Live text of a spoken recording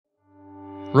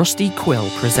Rusty Quill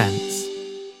presents.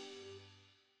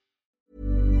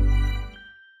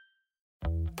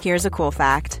 Here's a cool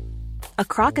fact. A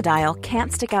crocodile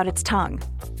can't stick out its tongue.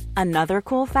 Another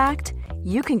cool fact,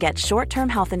 you can get short-term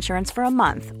health insurance for a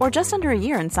month or just under a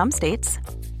year in some states.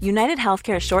 United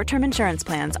Healthcare short-term insurance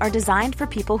plans are designed for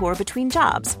people who are between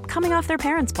jobs, coming off their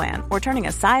parents' plan, or turning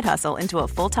a side hustle into a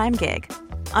full-time gig.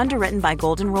 Underwritten by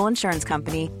Golden Rule Insurance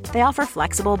Company, they offer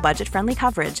flexible, budget-friendly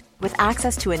coverage with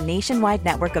access to a nationwide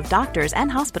network of doctors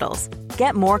and hospitals.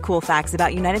 Get more cool facts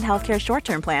about United Healthcare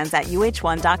short-term plans at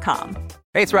uh1.com.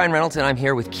 Hey, it's Ryan Reynolds, and I'm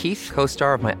here with Keith,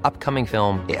 co-star of my upcoming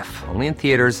film, If, only in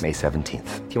theaters May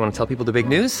 17th. Do you want to tell people the big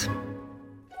news?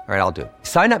 All right, I'll do it.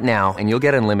 Sign up now and you'll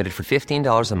get unlimited for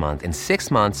 $15 a month and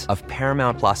 6 months of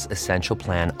Paramount Plus Essential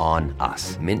Plan on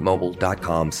us.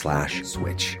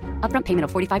 MintMobile.com/switch. Upfront payment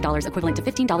of $45 equivalent to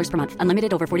 $15 per month.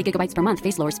 Unlimited over 40 gigabytes per month.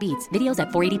 Face lower speeds. Videos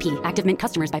at 480p. Active Mint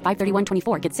customers by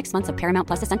 531.24 get 6 months of Paramount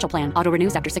Plus Essential Plan. Auto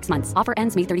renews after 6 months. Offer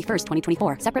ends May 31st,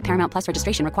 2024. Separate Paramount Plus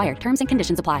registration required. Terms and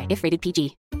conditions apply if rated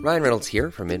PG. Ryan Reynolds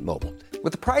here from Mint Mobile.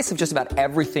 With the price of just about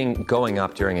everything going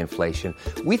up during inflation,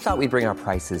 we thought we'd bring our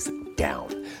prices down.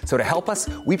 So to help us,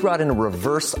 we brought in a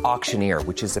reverse auctioneer,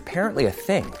 which is apparently a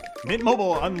thing. Mint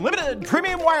Mobile Unlimited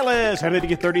Premium Wireless. How to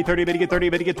get 30, 30, bit to get 30,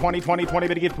 bit to get 20, 20, 20,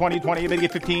 bit to get 20, 20, bit to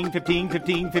get 15, 15,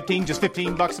 15, 15, just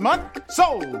 $15 a month?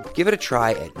 Sold! Give it a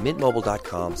try at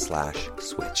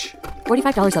mintmobile.com/switch.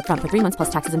 $45 upfront for 3 months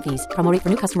plus taxes and fees. Promo rate for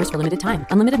new customers for limited time.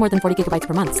 Unlimited more than 40 gigabytes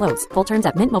per month. Slows full terms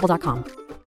at mintmobile.com.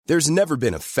 There's never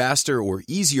been a faster or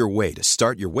easier way to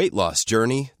start your weight loss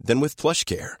journey than with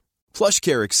PlushCare.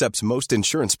 PlushCare accepts most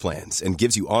insurance plans and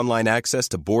gives you online access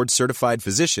to board-certified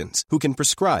physicians who can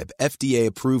prescribe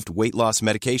FDA-approved weight loss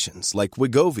medications like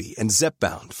Wegovy and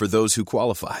Zepbound for those who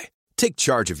qualify. Take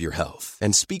charge of your health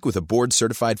and speak with a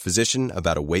board-certified physician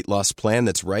about a weight loss plan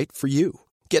that's right for you.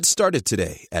 Get started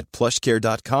today at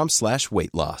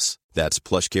plushcare.com/weight loss. That's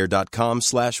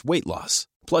plushcare.com/weight loss.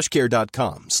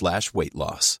 plushcare.com/weight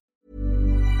loss.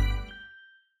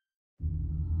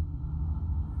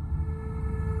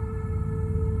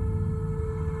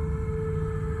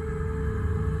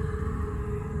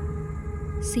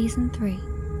 Season 3,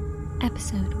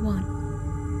 Episode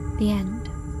 1, The End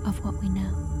of What We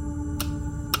Know.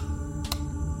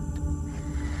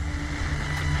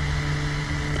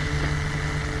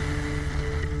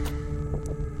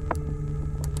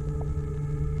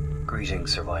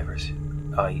 Greetings, survivors.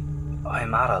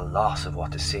 I'm at a loss of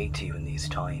what to say to you in these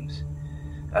times.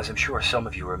 As I'm sure some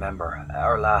of you remember,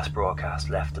 our last broadcast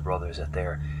left the brothers at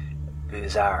their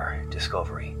bizarre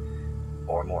discovery,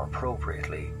 or more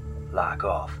appropriately, lack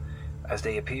of, as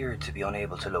they appeared to be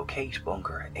unable to locate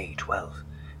bunker E01,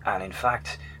 and in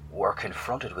fact were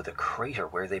confronted with a crater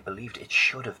where they believed it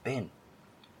should have been.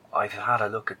 I've had a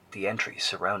look at the entries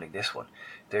surrounding this one,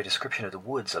 their description of the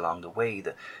woods along the way,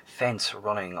 the fence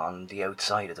running on the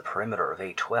outside of the perimeter of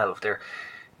E01. They're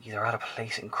either at a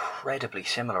place incredibly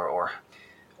similar or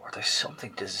there's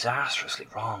something disastrously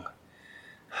wrong.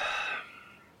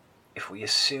 If we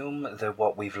assume that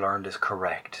what we've learned is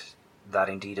correct, that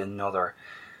indeed another,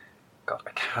 God,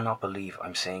 I cannot believe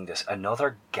I'm saying this,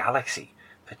 another galaxy,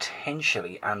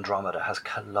 potentially Andromeda, has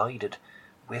collided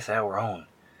with our own,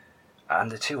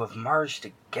 and the two have merged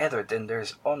together, then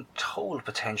there's untold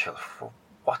potential for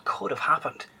what could have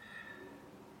happened.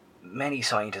 Many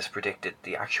scientists predicted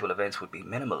the actual events would be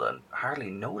minimal and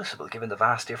hardly noticeable given the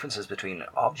vast differences between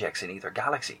objects in either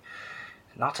galaxy,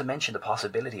 not to mention the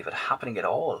possibility of it happening at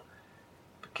all.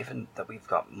 But given that we've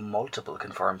got multiple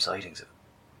confirmed sightings of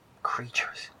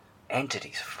creatures,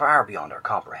 entities far beyond our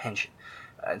comprehension,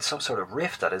 and some sort of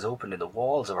rift that has opened in the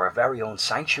walls of our very own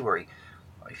sanctuary,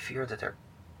 I fear that there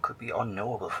could be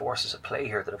unknowable forces at play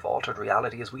here that have altered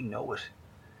reality as we know it.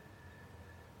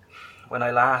 When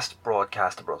I last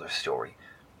broadcast the brother's story,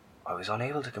 I was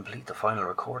unable to complete the final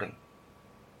recording.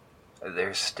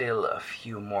 There's still a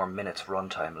few more minutes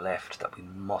runtime left that we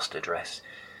must address.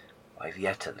 I've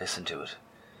yet to listen to it.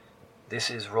 This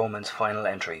is Roman's final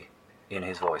entry in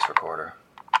his voice recorder.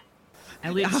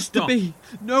 Elliot, it has stop. to be.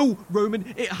 No,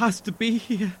 Roman, it has to be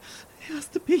here. It has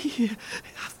to be here. It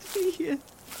has to be here.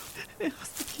 It has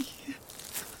to be here.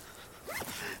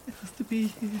 It has to be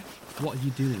here. What are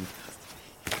you doing?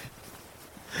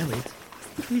 Elliot, It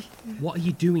has to be here. what are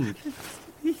you doing? It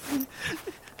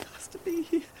has to be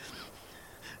here. It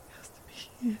has to be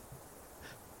here. It has to be here.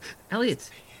 Elliot!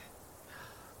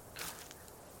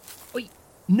 Wait,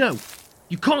 no!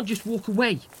 You can't just walk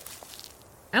away!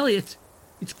 Elliot!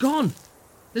 It's gone!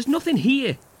 There's nothing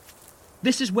here!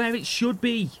 This is where it should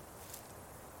be!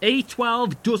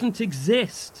 E12 doesn't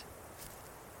exist!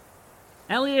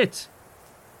 Elliot!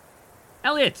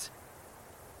 Elliot!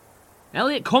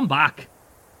 Elliot, come back!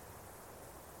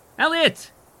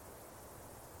 Elliot!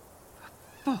 For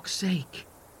fuck's sake.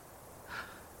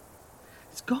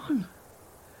 It's gone.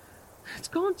 It's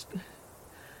gone.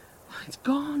 It's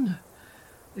gone.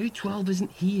 E12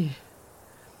 isn't here.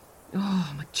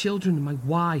 Oh, my children and my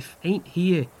wife ain't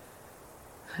here.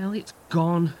 Elliot's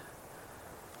gone.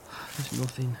 There's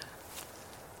nothing.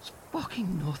 There's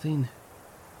fucking nothing.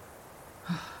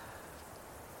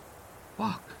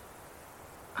 Fuck.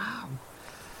 Ow.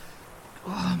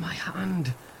 Oh, my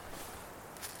hand.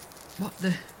 What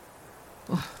the...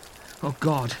 Oh,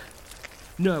 God.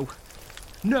 No.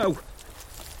 No.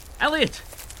 Elliot!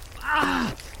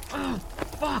 Ah! Oh,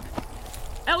 fuck!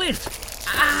 Elliot!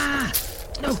 Ah!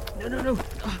 No.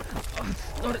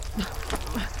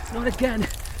 Not again.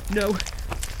 No.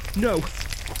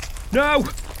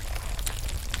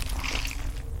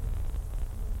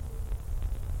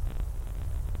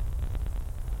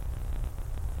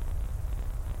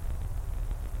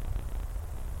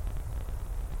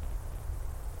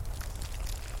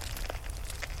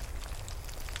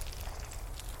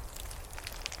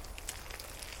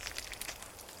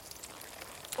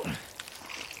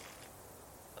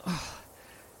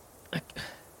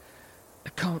 I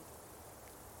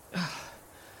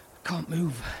can't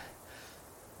move.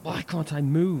 Why can't I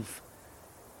move?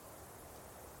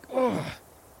 Oh,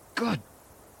 God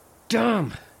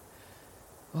damn.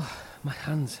 Oh, my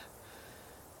hands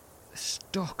are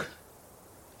stuck.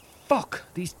 Fuck,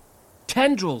 these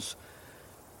tendrils.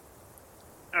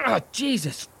 Oh,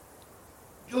 Jesus.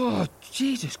 Oh,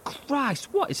 Jesus Christ,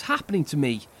 what is happening to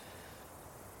me?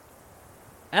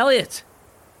 Elliot!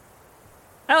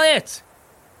 Elliot!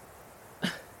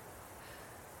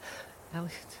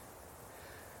 Elliot,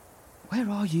 where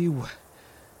are you?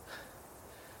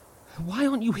 Why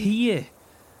aren't you here?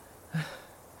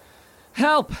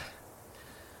 Help!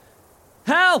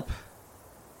 Help!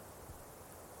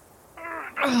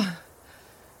 Oh,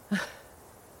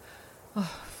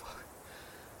 fuck.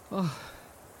 Oh,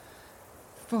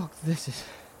 fuck, this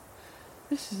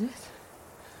is it.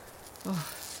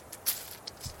 Oh.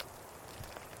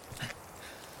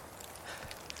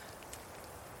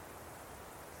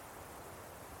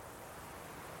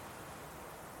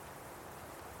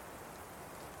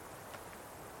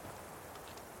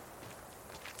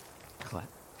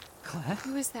 Claire?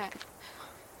 Who is that?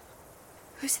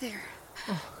 Who's there?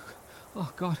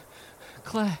 Oh, God.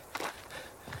 Claire,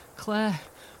 are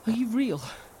you real?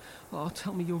 Oh,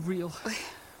 tell me you're real. Wait,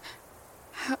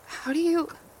 how do you...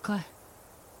 Claire,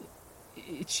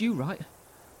 it's you, right?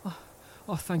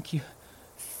 Oh, thank you.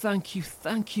 Thank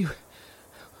you.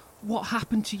 What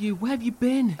happened to you? Where have you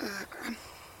been?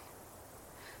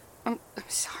 I'm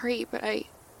sorry, but I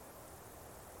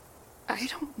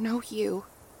don't know you.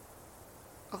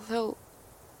 Although,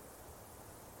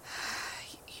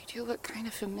 you do look kind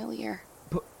of familiar.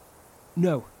 But,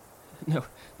 no,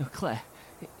 Claire.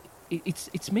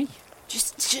 It's me.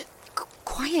 Just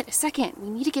quiet a second. We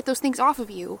need to get those things off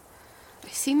of you.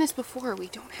 I've seen this before. We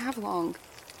don't have long.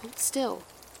 Hold still.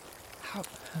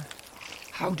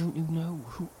 How don't you know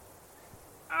who...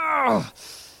 Oh!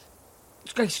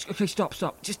 Okay, stop.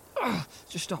 Just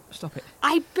stop it.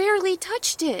 I barely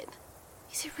touched it.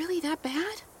 Is it really that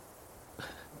bad?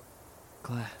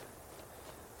 Claire,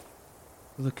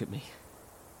 look at me.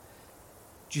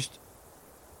 Just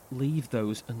leave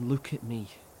those and look at me.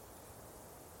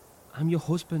 I'm your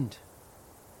husband.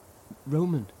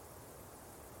 Roman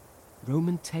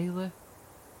Taylor.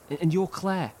 And you're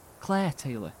Claire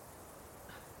Taylor.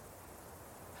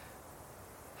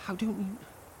 How don't you...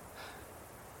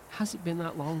 Has it been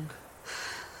that long?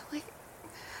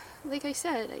 Like I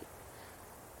said,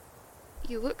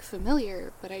 you look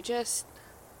familiar, but I just...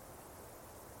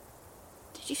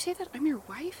 Did you say that I'm your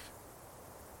wife?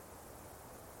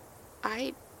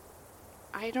 I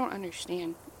don't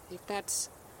understand. If that's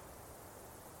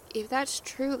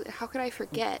true, how could I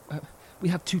forget? We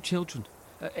have 2 children,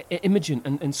 Imogen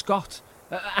and Scott,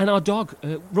 and our dog,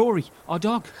 Rory, our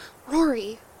dog.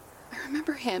 Rory? I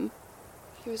remember him.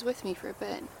 He was with me for a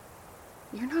bit.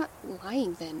 You're not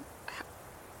lying then.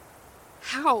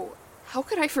 How? How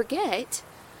could I forget?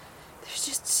 There's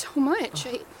just so much.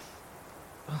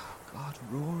 Oh, God,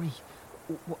 Rory.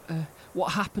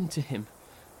 What happened to him?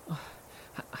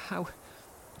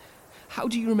 How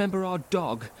do you remember our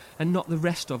dog and not the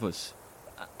rest of us?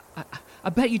 I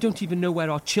bet you don't even know where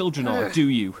our children are, do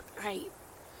you?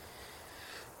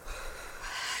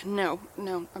 No,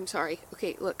 I'm sorry.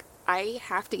 Okay, look, I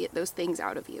have to get those things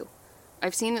out of you.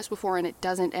 I've seen this before and it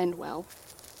doesn't end well.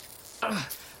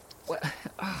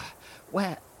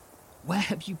 Where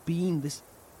have you been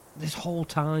this whole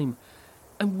time?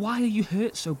 And why are you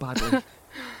hurt so badly?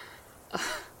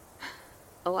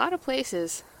 A lot of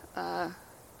places.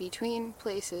 Between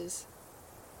places.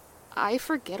 I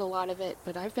forget a lot of it,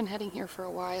 but I've been heading here for a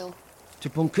while. To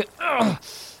bunker...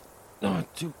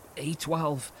 to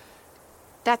E12.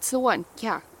 That's the one,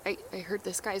 yeah. I heard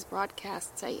this guy's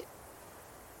broadcasts. I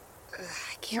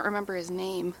can't remember his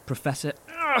name. Professor...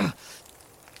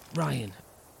 Ryan.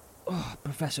 Oh,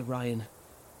 Professor Ryan.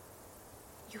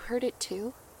 You heard it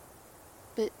too?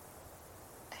 But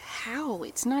how?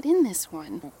 It's not in this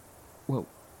one. Well,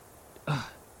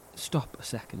 stop a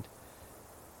second.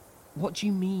 What do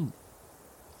you mean,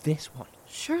 this one?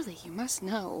 Surely you must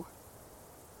know.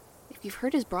 If you've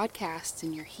heard his broadcasts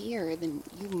and you're here, then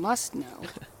you must know.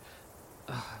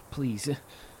 Please,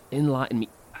 enlighten me.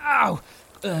 Ow!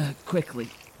 Quickly.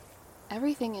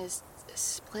 Everything is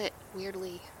split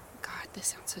weirdly. God, this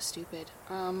sounds so stupid.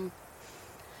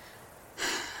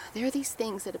 There are these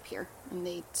things that appear, and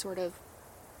they sort of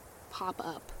pop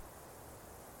up.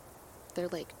 They're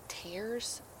like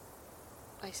tears,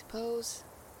 I suppose.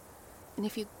 And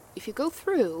if you go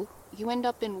through, you end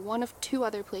up in one of two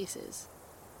other places.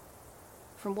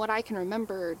 From what I can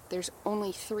remember, there's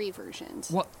only 3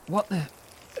 versions. What the...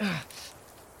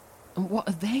 and what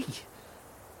are they?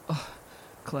 Oh,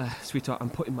 Claire, sweetheart, I'm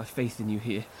putting my faith in you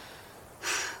here.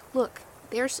 Look,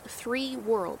 there's 3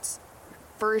 worlds,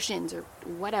 versions, or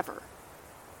whatever.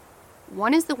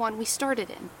 One is the one we started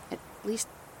in. At least,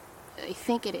 I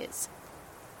think it is.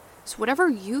 So whatever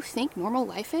you think normal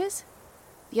life is,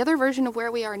 the other version of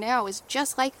where we are now is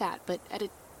just like that, but at a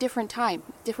different time,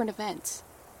 different events.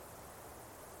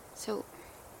 So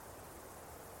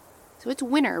it's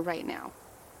winter right now,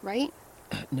 right?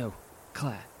 No,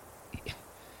 Claire.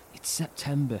 It's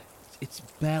September. It's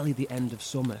barely the end of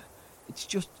summer. It's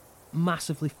just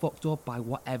massively fucked up by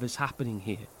whatever's happening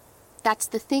here. That's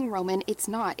the thing, Roman. It's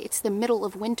not. It's the middle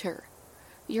of winter.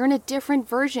 You're in a different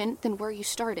version than where you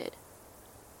started.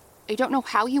 I don't know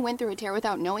how you went through a tear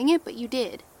without knowing it, but you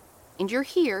did. And you're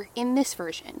here in this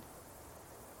version.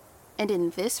 And in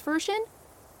this version,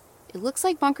 it looks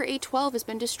like Bunker E12 has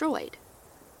been destroyed.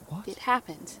 What? It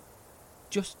happens.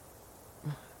 Just...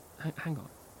 hang on.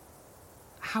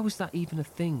 How is that even a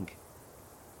thing?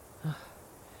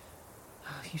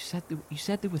 You said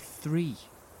there were 3,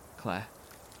 Claire.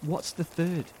 What's the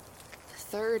third? The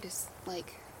third is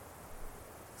like...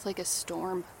 it's like a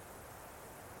storm.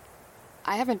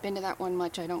 I haven't been to that one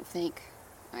much, I don't think.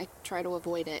 I try to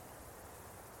avoid it.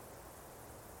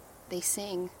 They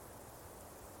sing.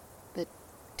 The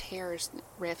tears,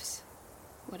 riffs,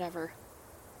 whatever.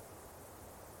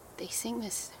 They sing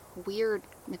this weird,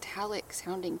 metallic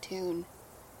sounding tune.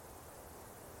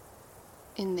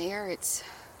 In there it's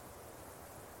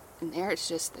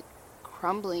just the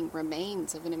crumbling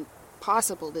remains of an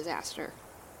impossible disaster.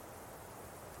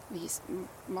 These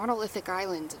monolithic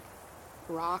islands of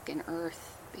rock and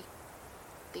earth,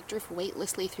 they drift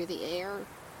weightlessly through the air,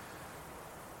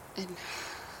 and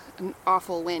an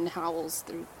awful wind howls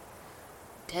through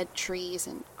dead trees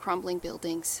and crumbling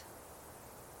buildings.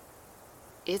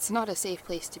 It's not a safe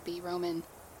place to be, Roman.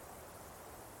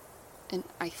 And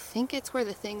I think it's where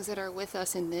the things that are with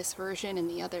us in this version and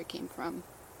the other came from.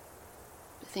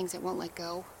 The things that won't let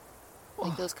go.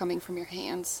 Like those coming from your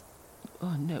hands.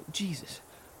 Oh no, Jesus.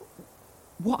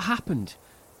 What happened?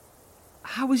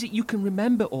 How is it you can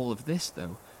remember all of this,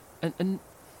 though? And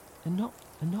not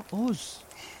us?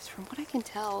 From what I can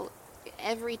tell,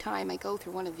 every time I go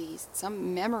through one of these,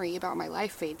 some memory about my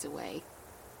life fades away.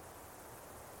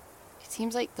 It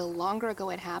seems like the longer ago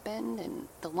it happened, and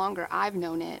the longer I've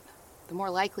known it, the more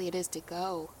likely it is to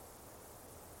go.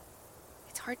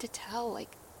 It's hard to tell,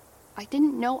 like, I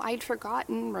didn't know I'd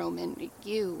forgotten Roman,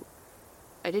 you.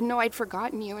 I didn't know I'd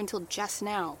forgotten you until just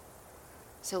now.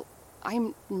 So,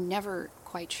 I'm never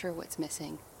quite sure what's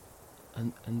missing.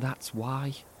 And that's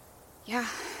why? Yeah,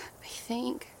 I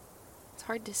think. It's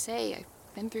hard to say.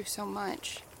 I've been through so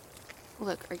much.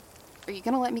 Look, are you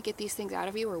gonna let me get these things out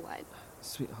of you or what?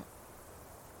 Sweetheart,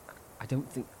 I don't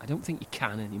think you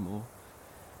can anymore.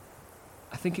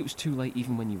 I think it was too late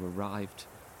even when you arrived.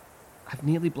 I've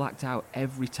nearly blacked out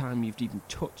every time you've even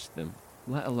touched them,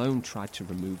 let alone tried to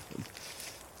remove them.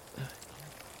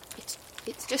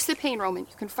 It's just the pain, Roman.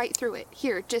 You can fight through it.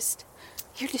 Here, just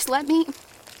let me...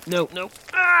 No.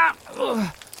 Ah!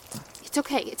 Ugh. It's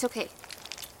okay.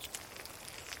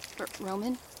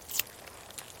 Roman?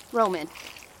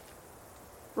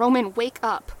 Roman, wake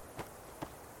up.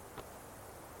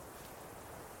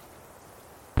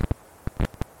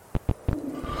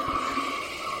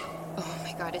 Oh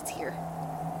my God, it's here.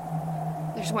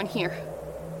 There's one here.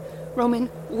 Roman,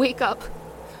 wake up.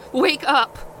 Wake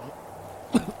up!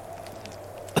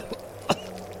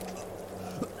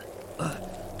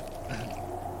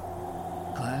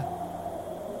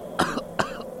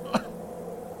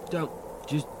 Don't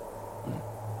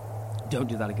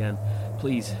do that again.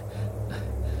 Please.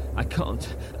 I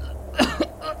can't.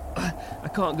 I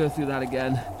can't go through that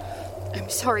again. I'm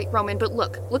sorry, Roman, but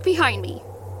look behind me.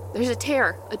 There's a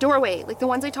tear, a doorway, like the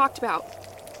ones I talked about.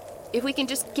 If we can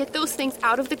just get those things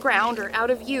out of the ground or out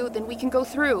of you, then we can go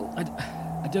through.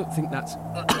 I don't think that's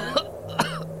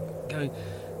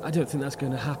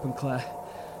going to happen, Claire.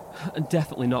 And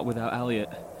definitely not without Elliot.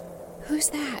 Who's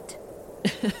that?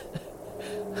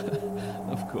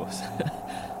 Of course.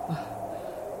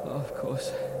 Of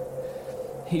course.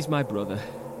 He's my brother.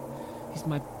 He's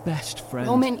my best friend.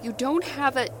 Roman, you don't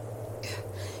have a...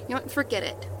 You know what? Forget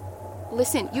it.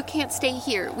 Listen, you can't stay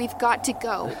here. We've got to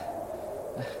go.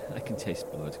 I can taste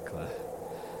blood, Claire.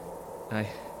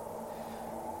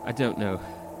 I don't know.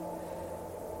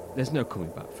 There's no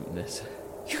coming back from this.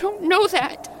 You don't know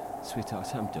that.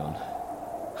 Sweetheart, I'm done.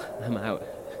 I'm out.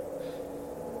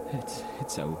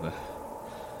 It's over.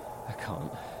 I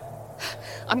can't.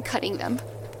 I'm cutting them.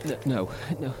 No.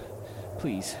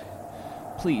 Please.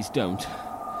 Please don't.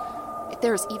 If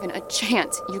there's even a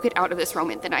chance you get out of this,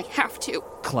 Roman, then I have to.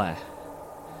 Claire,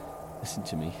 listen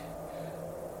to me.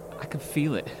 I can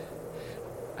feel it.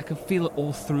 I can feel it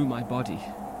all through my body.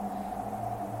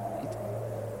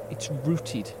 It's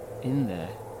rooted in there.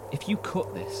 If you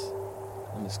cut this,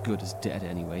 I'm as good as dead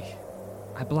anyway.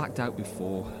 I blacked out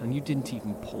before, and you didn't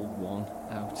even pull one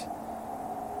out.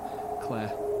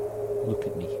 Claire, look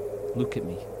at me. Look at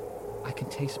me. I can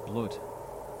taste blood.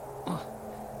 Oh,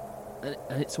 and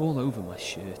it's all over my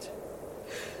shirt.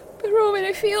 But Roman,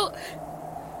 I feel...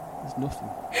 There's nothing.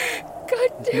 God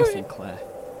There's damn nothing, it. Claire.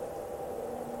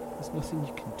 There's nothing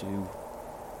you can do.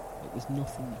 There's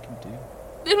nothing you can do.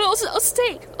 Then I'll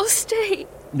stay. I'll stay.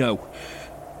 No,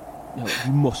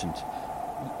 you mustn't.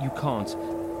 You can't.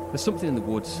 There's something in the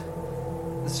woods.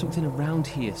 There's something around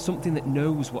here. Something that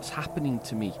knows what's happening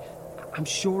to me. I'm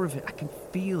sure of it. I can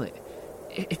feel it.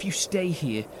 If you stay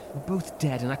here, we're both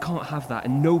dead, and I can't have that,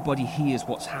 and nobody hears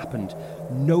what's happened.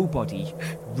 Nobody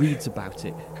reads about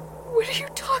it. What are you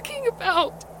talking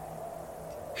about?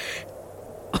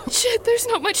 Shit, there's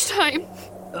not much time.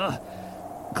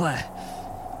 Claire,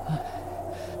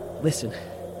 listen.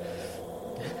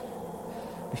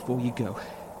 Before you go,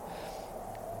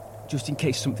 just in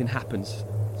case something happens,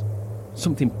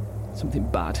 something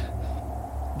bad,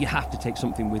 you have to take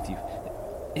something with you.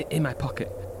 In my pocket,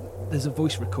 there's a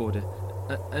voice recorder,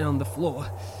 and on the floor,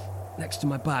 next to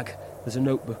my bag, there's a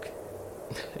notebook.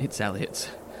 It's Elliot's.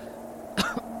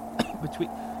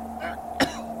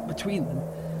 Between them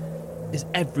is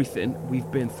everything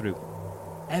we've been through.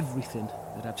 Everything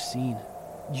that I've seen.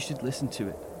 You should listen to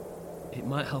it. It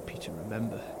might help you to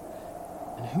remember.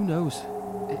 And who knows,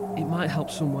 it might help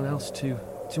someone else too,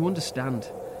 to understand.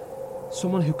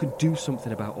 Someone who can do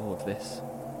something about all of this.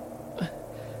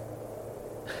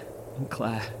 And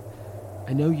Claire,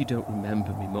 I know you don't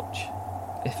remember me much,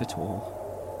 if at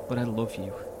all, but I love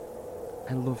you.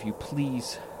 I love you.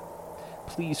 Please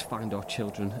find our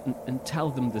children and tell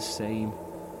them the same,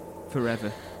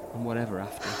 forever and whatever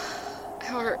after.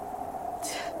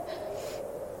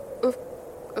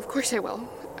 Of course I will.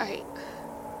 I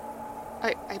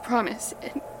promise.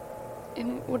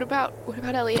 And what about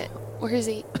Elliot? Where is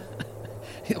he?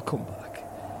 He'll come back.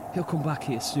 He'll come back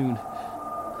here soon.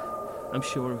 I'm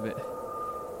sure of it.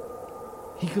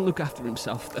 He can look after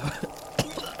himself, though.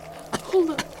 Hold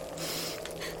on.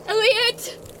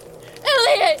 Elliot!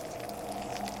 Elliot!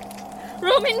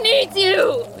 Roman needs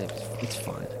you! It's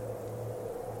fine.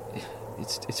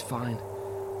 It's fine.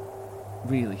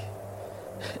 Really.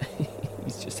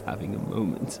 He's just having a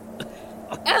moment.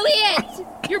 Elliot!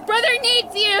 Your brother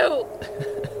needs you!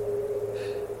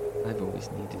 I've always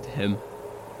needed him.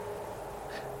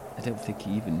 I don't think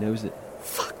he even knows it.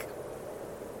 Fuck.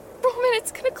 Roman,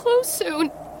 it's gonna close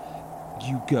soon.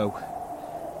 You go.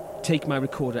 Take my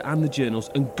recorder and the journals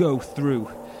and go through.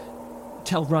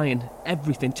 Tell Ryan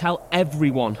everything. Tell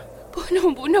everyone. But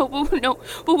no.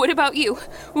 But what about you?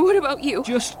 What about you?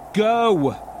 Just go.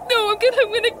 No, I'm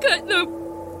gonna cut them.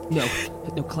 No,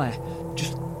 Claire.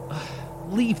 Just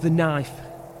leave the knife.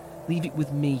 Leave it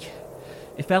with me.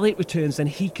 If Elliot returns, then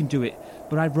he can do it.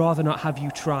 But I'd rather not have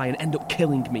you try and end up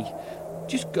killing me.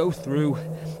 Just go through.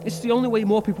 It's the only way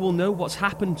more people will know what's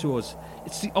happened to us.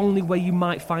 It's the only way you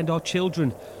might find our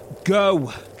children.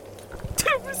 Go!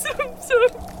 I'm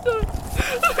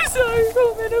sorry,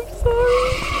 Roman, I'm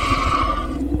sorry.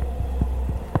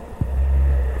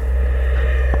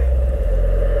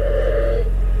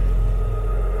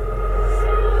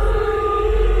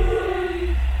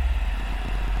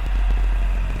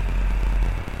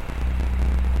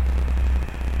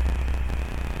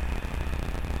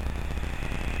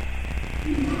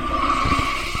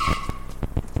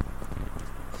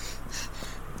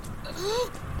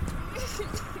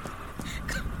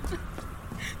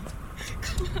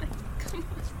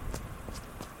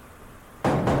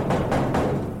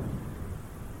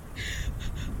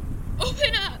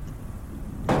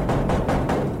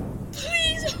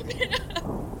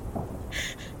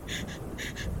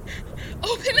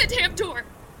 Open the damn door!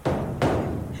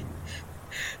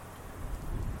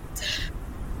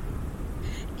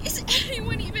 Is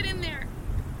anyone even in there?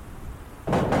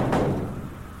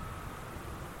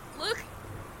 Look,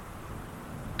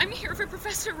 I'm here for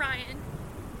Professor Ryan.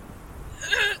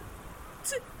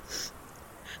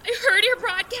 I heard your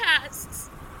broadcasts.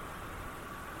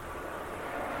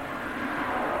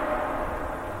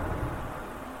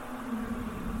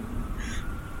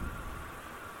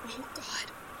 Oh,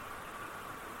 God.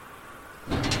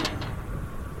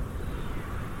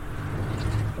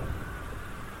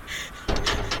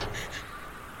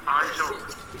 Eyes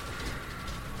open.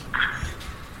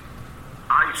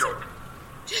 Eyes open.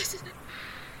 Just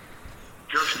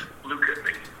Just look at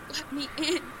me. let me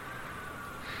in.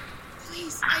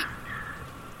 Please, I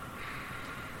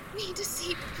need to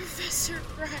see Professor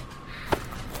Ryan.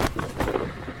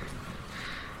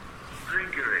 Bring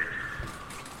her in.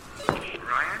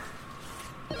 Ryan?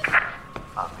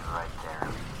 I'll be right there.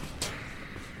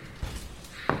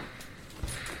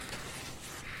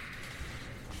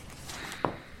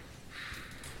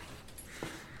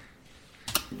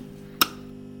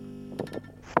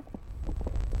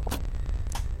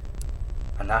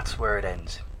 And that's where it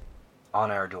ends,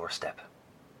 on our doorstep.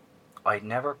 I'd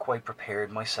never quite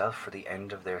prepared myself for the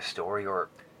end of their story, or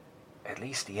at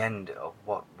least the end of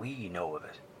what we know of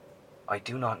it. I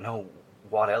do not know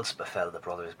what else befell the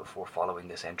brothers before following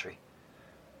this entry.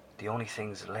 The only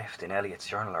things left in Elliot's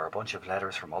journal are a bunch of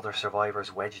letters from other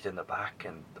survivors wedged in the back,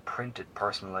 and the printed,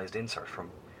 personalised insert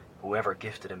from whoever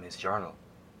gifted him his journal.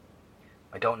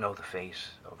 I don't know the fate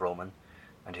of Roman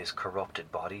and his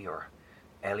corrupted body, or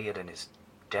Elliot and his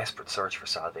desperate search for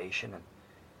salvation, and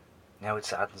now it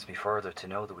saddens me further to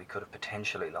know that we could have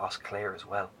potentially lost Claire as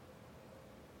well.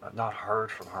 I've not heard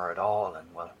from her at all,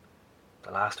 and well,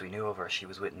 the last we knew of her, she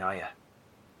was with Naya.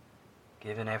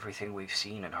 Given everything we've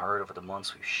seen and heard over the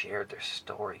months we've shared their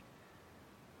story,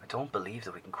 I don't believe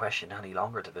that we can question any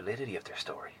longer the validity of their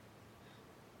story.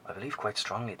 I believe quite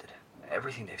strongly that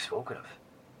everything they've spoken of,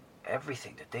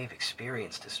 everything that they've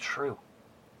experienced is true.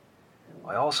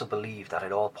 I also believe that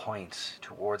it all points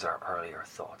towards our earlier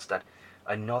thoughts, that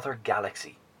another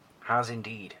galaxy has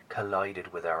indeed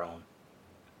collided with our own,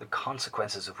 the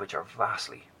consequences of which are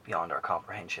vastly beyond our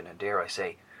comprehension, and dare I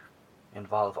say,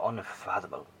 involve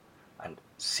unfathomable and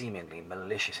seemingly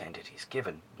malicious entities,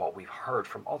 given what we've heard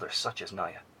from others such as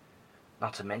Naya.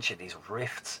 Not to mention these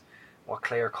rifts, what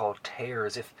Claire called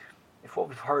tears. If what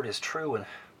we've heard is true, and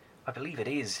I believe it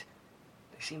is,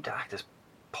 they seem to act as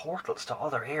portals to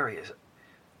other areas.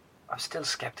 I'm still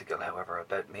skeptical, however,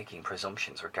 about making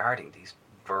presumptions regarding these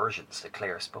versions that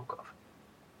Claire spoke of.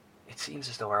 It seems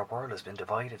as though our world has been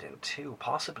divided in two,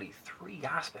 possibly three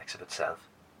aspects of itself,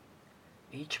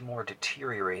 each more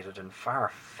deteriorated and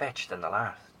far-fetched than the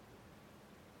last.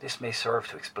 This may serve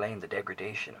to explain the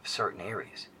degradation of certain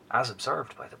areas, as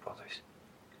observed by the brothers.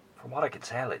 From what I can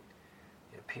tell, it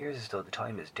appears as though the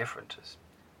time is different, as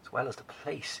well as the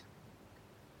place.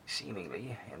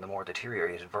 Seemingly, in the more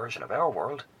deteriorated version of our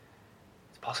world,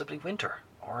 it's possibly winter,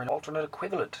 or an alternate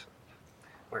equivalent.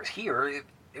 Whereas here,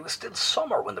 it was still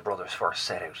summer when the brothers first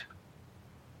set out.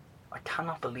 I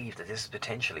cannot believe that this is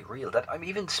potentially real, that I'm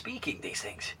even speaking these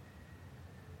things.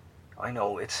 I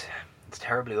know it's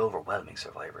terribly overwhelming,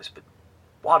 survivors, but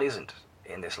what isn't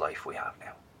in this life we have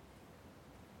now?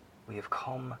 We have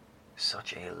come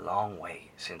such a long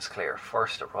way since Claire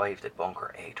first arrived at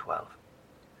Bunker E01.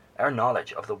 Our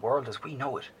knowledge of the world as we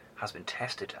know it has been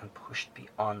tested and pushed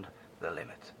beyond the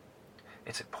limit.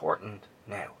 It's important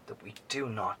now that we do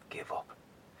not give up,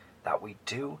 that we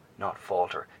do not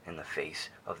falter in the face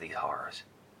of these horrors.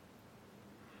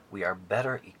 We are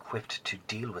better equipped to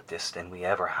deal with this than we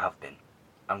ever have been,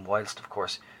 and whilst, of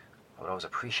course, I would always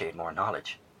appreciate more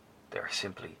knowledge, there are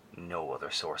simply no other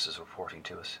sources reporting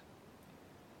to us.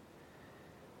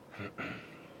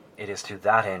 It is to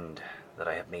that end that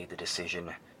I have made the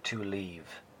decision to leave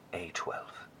E01.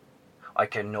 I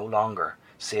can no longer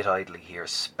sit idly here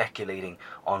speculating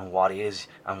on what is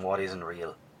and what isn't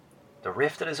real. The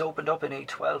rift that has opened up in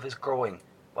E01 is growing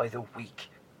by the week,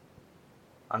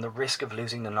 and the risk of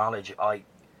losing the knowledge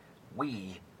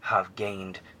we have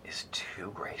gained is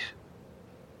too great.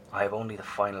 I have only the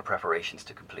final preparations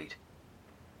to complete.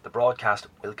 The broadcast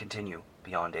will continue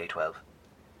beyond E01.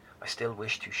 I still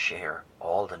wish to share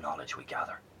all the knowledge we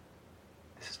gather.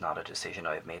 This is not a decision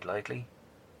I have made lightly,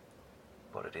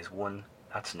 but it is one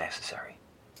that's necessary.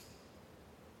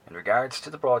 In regards to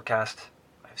the broadcast,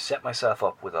 I have set myself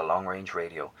up with a long-range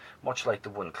radio, much like the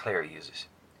one Claire uses.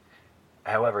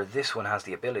 However, this one has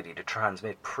the ability to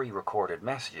transmit pre-recorded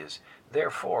messages,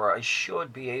 therefore I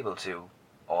should be able to,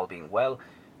 all being well,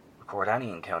 record any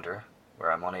encounter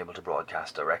where I'm unable to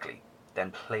broadcast directly, then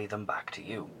play them back to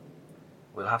you.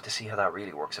 We'll have to see how that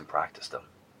really works in practice, though.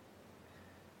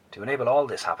 To enable all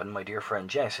this happen, my dear friend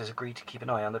Jess has agreed to keep an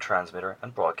eye on the transmitter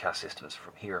and broadcast systems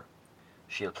from here.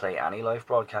 She'll play any live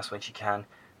broadcasts when she can,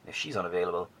 and if she's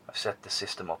unavailable, I've set the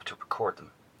system up to record them.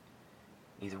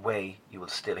 Either way, you will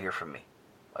still hear from me.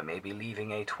 I may be leaving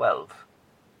A12,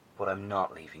 but I'm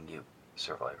not leaving you,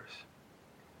 survivors.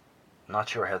 I'm not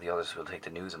sure how the others will take the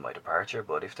news of my departure,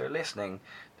 but if they're listening,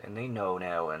 then they know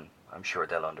now, and I'm sure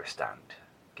they'll understand,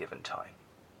 given time.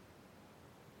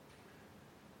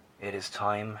 It is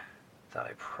time that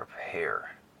I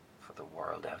prepare for the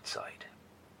world outside.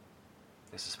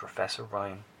 This is Professor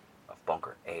Ryan of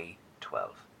Bunker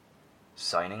A12,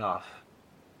 signing off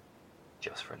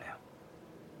just for now.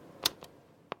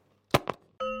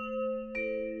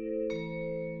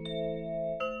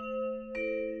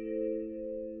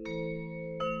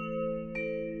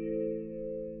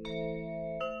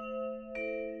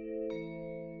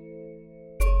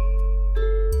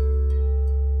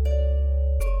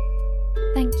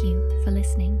 Thank you for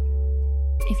listening.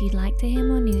 If you'd like to hear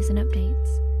more news and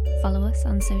updates, follow us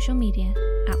on social media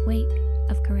at Wake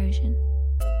of Corrosion.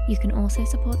 You can also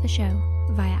support the show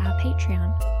via our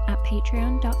Patreon at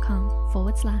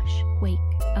patreon.com/Wake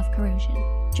of Corrosion.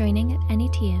 Joining at any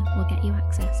tier will get you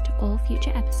access to all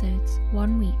future episodes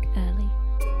 1 week early.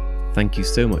 Thank you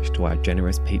so much to our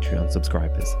generous Patreon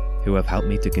subscribers who have helped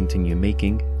me to continue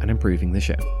making and improving the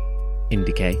show.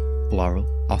 Indicate, Laurel,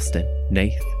 Austin,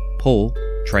 Nath, Paul,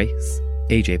 Trace,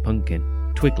 AJ Pumpkin,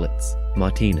 Twiglets,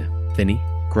 Martina, Vinny,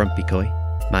 Grumpy Coy,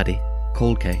 Maddie,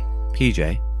 Cold K,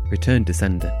 PJ, Return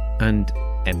Descendant, and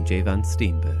MJ Van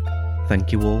Steenberg.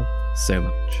 Thank you all so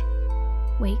much.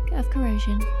 Wake of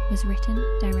Corrosion was written,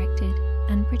 directed,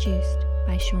 and produced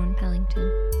by Sean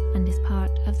Pellington and is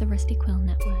part of the Rusty Quill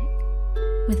Network,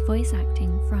 with voice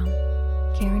acting from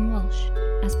Kieran Walsh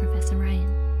as Professor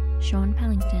Ryan, Sean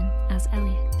Pellington as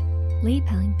Elliot, Lee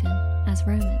Pellington as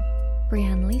Roman,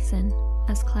 Brianne Leeson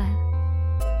as Claire.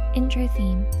 Intro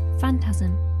theme,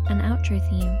 Phantasm, and outro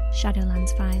theme,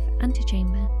 Shadowlands 5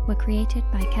 Antechamber, were created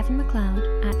by Kevin MacLeod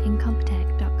at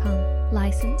Incompetech.com,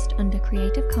 licensed under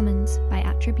Creative Commons by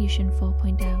Attribution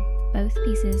 4.0. Both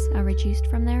pieces are reduced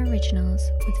from their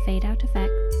originals with fade-out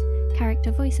effects,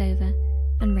 character voiceover,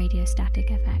 and radio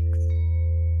static effects.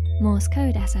 Morse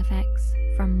Code SFX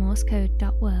from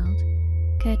morsecode.world,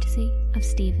 courtesy of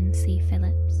Stephen C.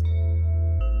 Phillips.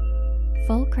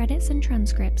 Full credits and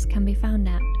transcripts can be found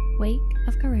at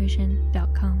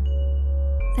wakeofcorrosion.com.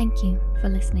 Thank you for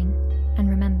listening, and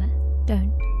remember,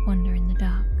 don't wander in the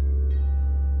dark.